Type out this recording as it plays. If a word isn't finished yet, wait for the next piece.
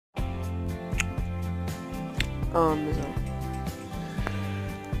So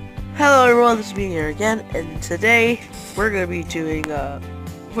hello everyone, this is me here again, and today we're gonna be doing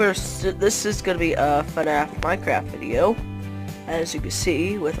this is gonna be a FNAF Minecraft video, as you can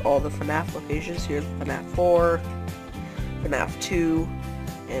see, with all the FNAF locations. Here's FNAF 4, FNAF 2,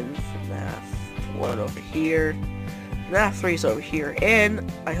 and FNAF 1 over here. FNAF 3 is over here, and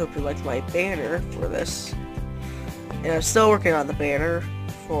I hope you liked my banner for this. And I'm still working on the banner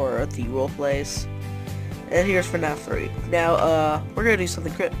for the roleplays. And here's FNAF 3. Now, we're gonna do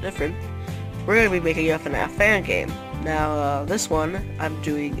something different. We're gonna be making a FNAF fan game. Now, this one I'm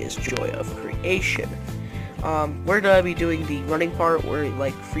doing is Joy of Creation. We're gonna be doing the running part where you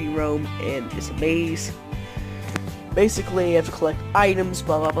like free roam and it's a maze. Basically, you have to collect items,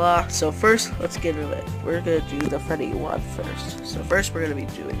 blah blah blah. So first, let's get into it. We're gonna do the Freddy one first. So first, we're gonna be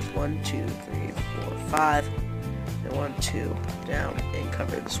doing 1, 2, 3, 4, 5, and 1, 2 down and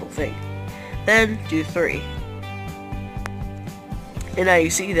cover this whole thing. Then do 3. And now you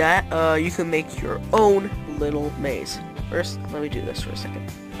see that you can make your own little maze. First, let me do this for a second.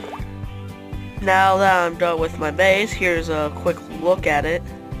 Now that I'm done with my maze, here's a quick look at it.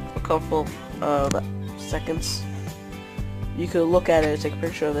 A couple seconds. You can look at it and take a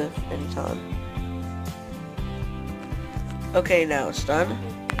picture of it anytime. Okay, now it's done.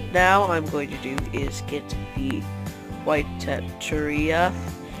 Now I'm going to do is get the white Tetria.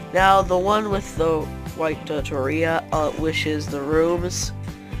 Now, the one with the white Tetria, which is the rooms,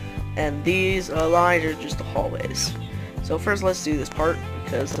 and these lines are just the hallways. So first, let's do this part,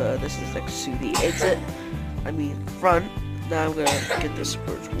 because this is next to the exit, front. Now I'm gonna get this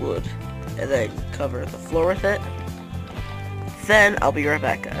birch wood, and then cover the floor with it. Then, I'll be right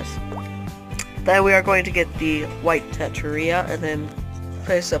back, guys. Then we are going to get the white Tetria, and then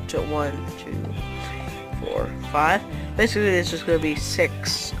place up to 1, 2, 4, 5. Basically, it's just going to be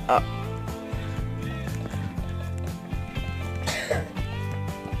 6 up.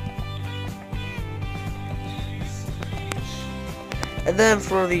 And then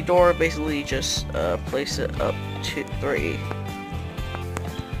for the door, basically just place it up to 3.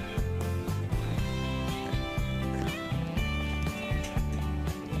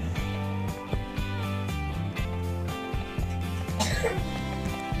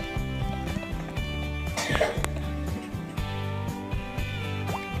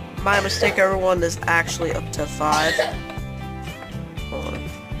 My mistake, everyone, is actually up to 5. Hold on.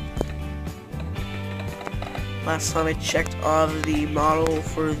 Last time I checked on the model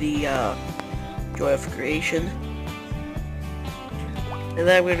for the Joy of Creation. And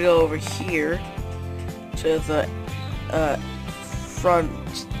then I'm going to go over here to the front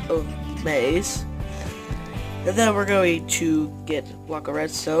of the maze. And then we're going to get a block of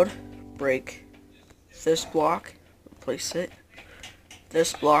redstone, break this block, replace it.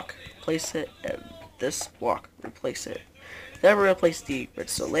 This block, place it, and this block, replace it. Then we're going to place the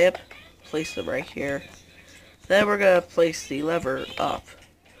redstone lamp, place them right here. Then we're going to place the lever up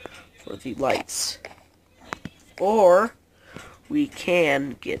for the lights. Or, we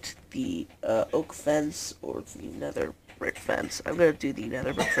can get the oak fence or the nether brick fence. I'm going to do the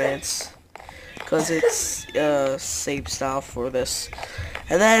nether brick fence, because it's same style for this.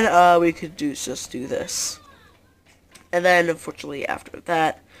 And then we could just do this. And then, unfortunately, after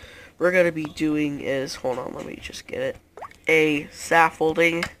that, we're going to be doing is, hold on, let me just get it, a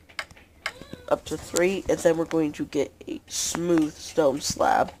scaffolding up to 3, and then we're going to get a smooth stone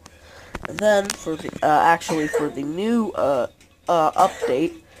slab. And then, for the, actually, for the new,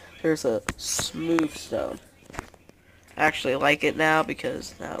 update, there's a smooth stone. I actually like it now,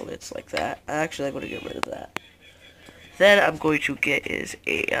 because now it's like that. Actually, I'm going to get rid of that. Then, I'm going to get is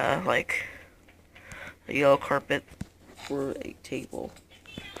a, like, a yellow carpet for a table,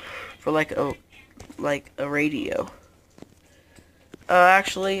 for like a radio.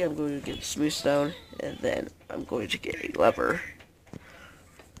 Actually, I'm going to get smooth stone, and then I'm going to get a lever.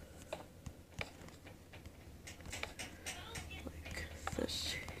 Like this.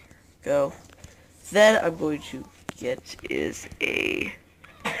 Here we go. Then I'm going to get is a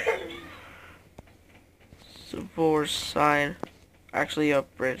support sign, actually a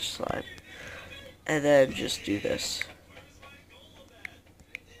bridge sign, and then just do this.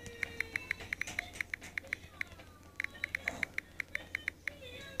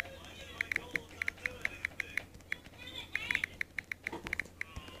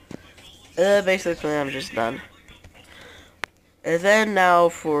 And then basically I'm just done. And then now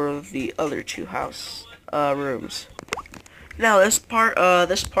for the other 2 house rooms. Now this part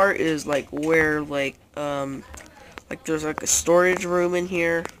is like where like there's like a storage room in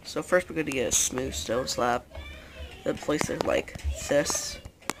here. So first we're gonna get a smooth stone slab. Then place it like this.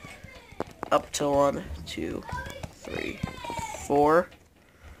 up to 1, 2, 3, 4.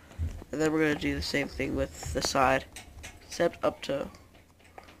 And then we're going to do the same thing with the side, except up to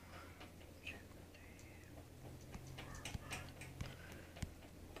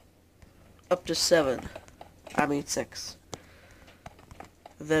up to 7. I mean 6.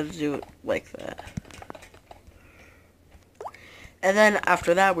 And then do it like that. And then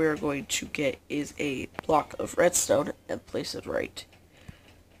after that, we are going to get is a block of redstone and place it right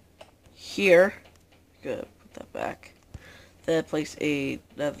here. Good, put that back. Then place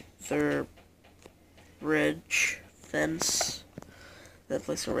another bridge fence. Then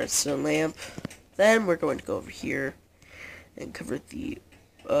place a redstone lamp. Then we're going to go over here and cover the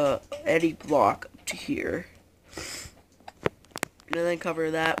any block up to here. And then cover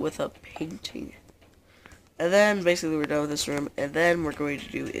that with a painting. And then basically we're done with this room. And then we're going to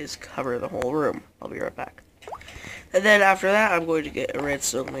do is cover the whole room. I'll be right back. And then after that, I'm going to get a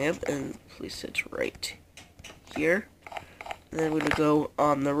redstone lamp and place it right here. And then we're going to go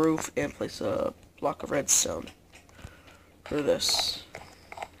on the roof and place a block of redstone for this.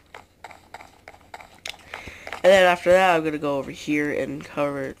 And then after that, I'm going to go over here and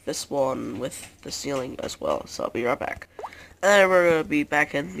cover this one with the ceiling as well. So I'll be right back. And then we're going to be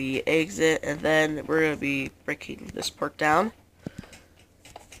back in the exit, and then we're going to be breaking this part down.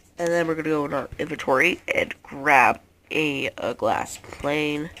 And then we're going to go in our inventory and grab a glass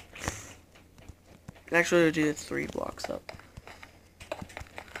plane. Actually, we're going to do 3 blocks up.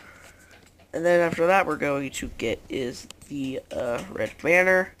 And then after that, we're going to get is the red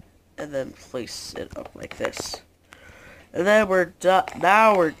banner, and then place it up like this. And then we're done.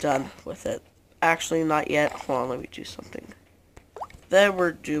 Now we're done with it. Actually, not yet. Hold on, let me do something. Then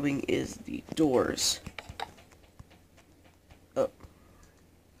we're doing is the doors. Oh.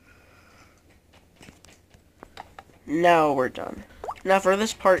 Now we're done. Now for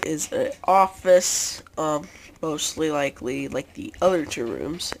this part is an office, mostly likely like the other 2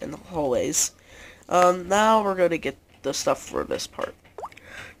 rooms in the hallways. Now we're going to get the stuff for this part.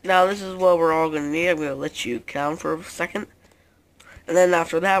 Now this is what we're all going to need. I'm going to let you count for a second. And then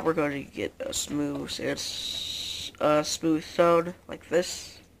after that, we're going to get a smooth stone like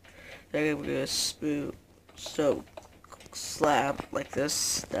this. Then we're going to smooth stone slab like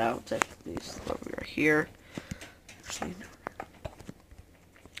this. Now technically this is what we are here. Actually, no.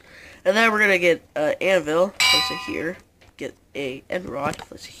 And then we're going to get an anvil, place it here. Get a end rod,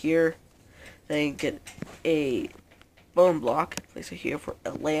 place it here. Then get a bone block, place it here for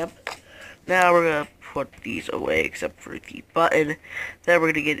a lamp. Now we're going to put these away except for the button. Then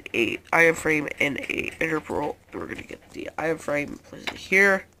we're going to get a iron frame and a ender pearl. We're going to get the iron frame, place it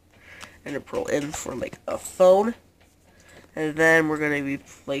here. Ender pearl in for like a phone. And then we're going to be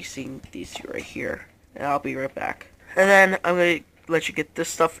placing these right here. And I'll be right back. And then I'm going to let you get this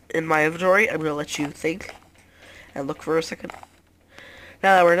stuff in my inventory. I'm going to let you think and look for a second.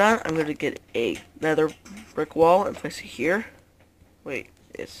 Now that we're done, I'm going to get another brick wall and place it here. Wait,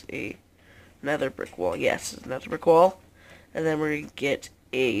 it's another brick wall. Yes, it's another brick wall. And then we're going to get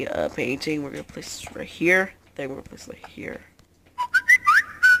a painting. We're going to place this right here. Then we're going to place it right here.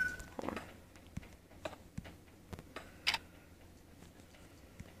 Hold on.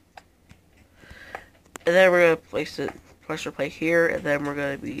 And then we're going to place it pressure plate here, and then we're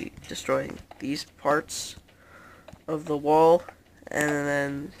going to be destroying these parts of the wall, and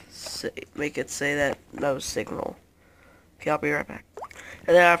then make it say that no signal. Okay, I'll be right back.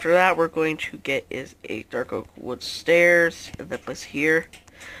 And then after that, we're going to get is a dark oak wood stairs, and then place here.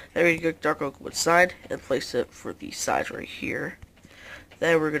 Then we get dark oak wood side, and place it for the sides right here.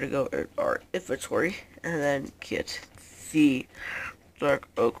 Then we're going to go in our inventory, and then get the dark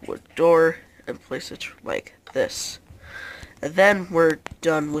oak wood door, and place it like this. And then we're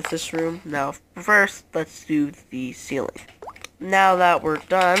done with this room. Now first, let's do the ceiling. Now that we're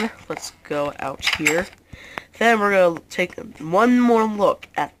done, let's go out here. Then we're going to take one more look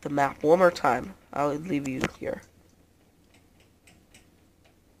at the map one more time. I'll leave you here.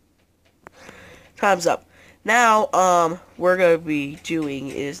 Time's up. Now, we're going to be doing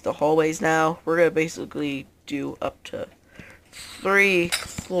is the hallways now. We're going to basically do up to 3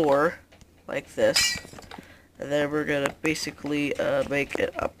 floor like this. And then we're going to basically make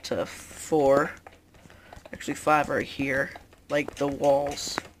it up to 4. Actually 5 right here. Like the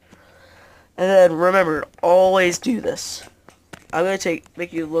walls. And then remember, always do this. I'm going to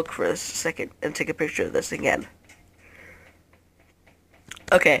make you look for a second and take a picture of this again.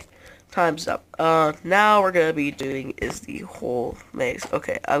 Okay, time's up. Now we're going to be doing is the whole maze.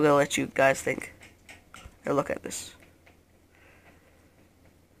 Okay, I'm going to let you guys think. And look at this.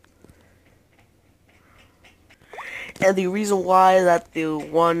 And the reason why that the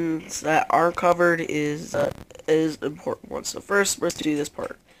ones that aren't covered is important one. So first, we're going to do this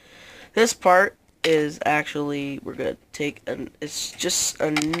part. This part is actually, we're going to take it's just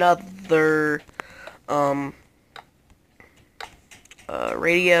another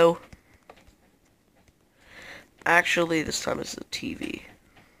radio. Actually, this time it's a TV.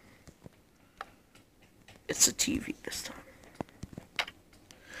 It's a TV this time.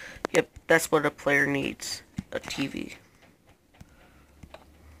 Yep, that's what a player needs. A TV.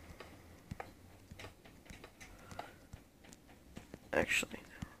 Actually.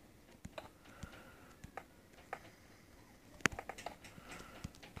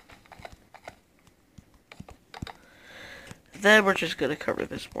 Then we're just gonna cover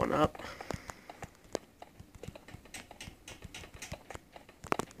this one up.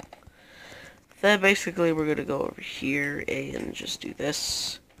 Then basically we're gonna go over here and just do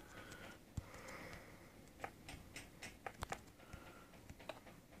this.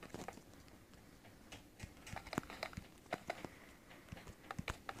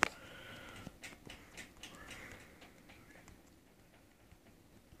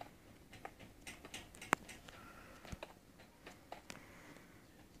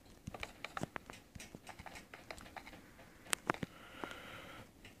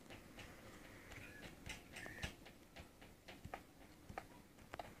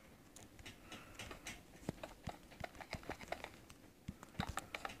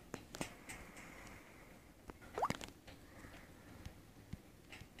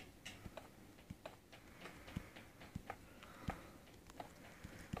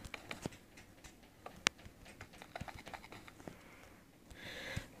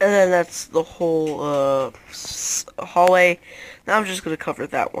 And then that's the whole hallway. Now I'm just gonna cover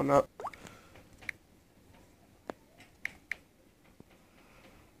that one up.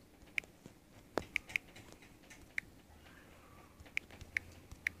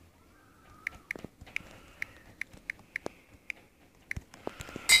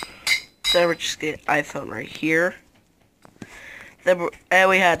 Then we're just getting iPhone right here. Then and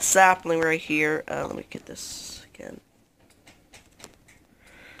we had sapling right here. Let me get this again.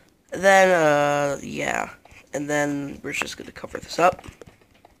 Then, yeah. And then we're just gonna cover this up.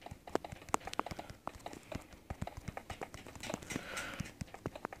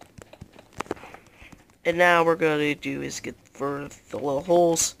 And now we're gonna do is get for the little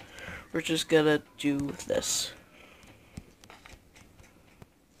holes. We're just gonna do this.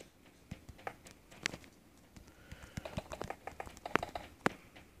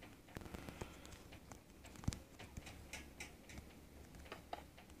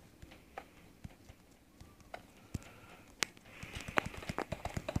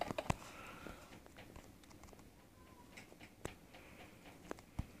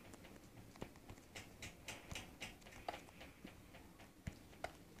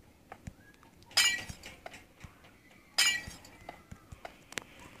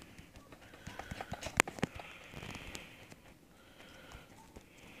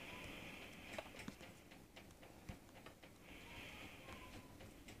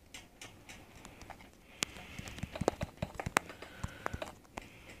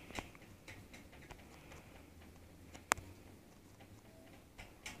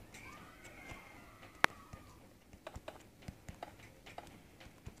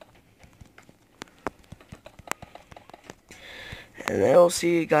 And then we'll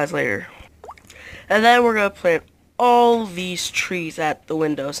see you guys later. And then we're gonna plant all these trees at the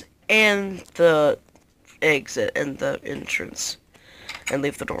windows and the exit and the entrance. And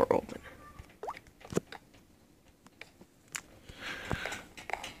leave the door open.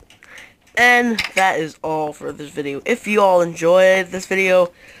 And that is all for this video. If you all enjoyed this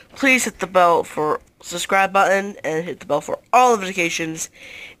video, please hit the bell for subscribe button and hit the bell for all notifications.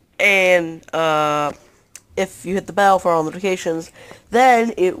 And if you hit the bell for all notifications,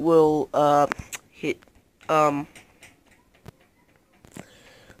 then it will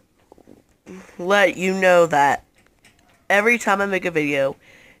let you know that every time I make a video,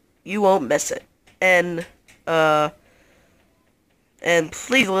 you won't miss it. And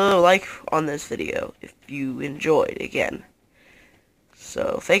please leave a like on this video if you enjoyed again.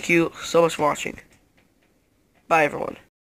 So thank you so much for watching. Bye everyone.